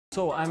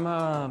So I'm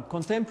a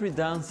contemporary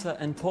dancer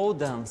and pole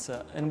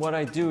dancer, and what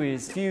I do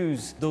is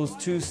fuse those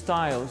two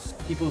styles.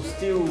 People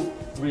still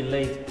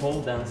relate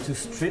pole dance to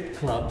strip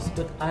clubs,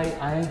 but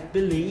I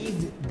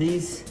believe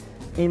this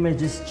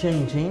image is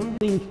changing.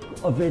 Think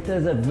of it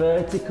as a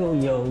vertical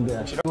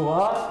yoga. Go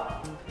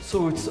up,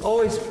 so it's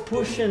always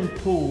push and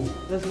pull.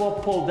 That's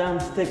what pole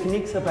dance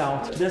technique's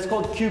about. That's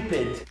called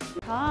Cupid.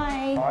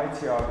 Hi. Hi,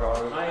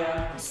 Tiago.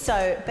 Hiya.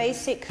 So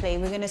basically,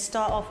 we're going to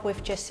start off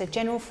with just a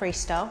general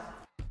freestyle.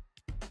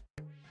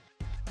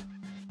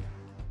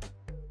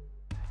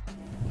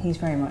 He's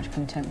very much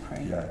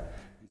contemporary. Yeah.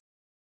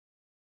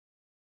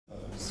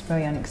 It's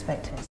very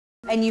unexpected.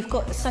 And you've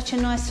got such a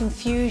nice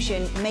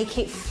infusion. Make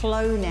it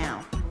flow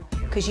now,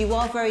 because you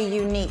are very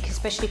unique,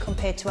 especially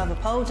compared to other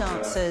pole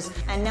dancers.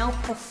 Yeah. And now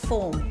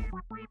perform.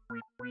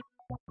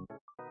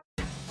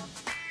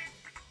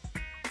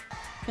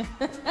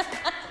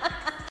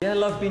 Yeah, I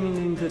love being in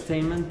the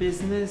entertainment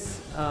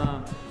business.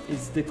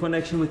 It's the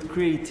connection with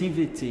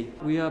creativity.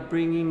 We are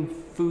bringing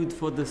food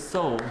for the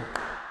soul.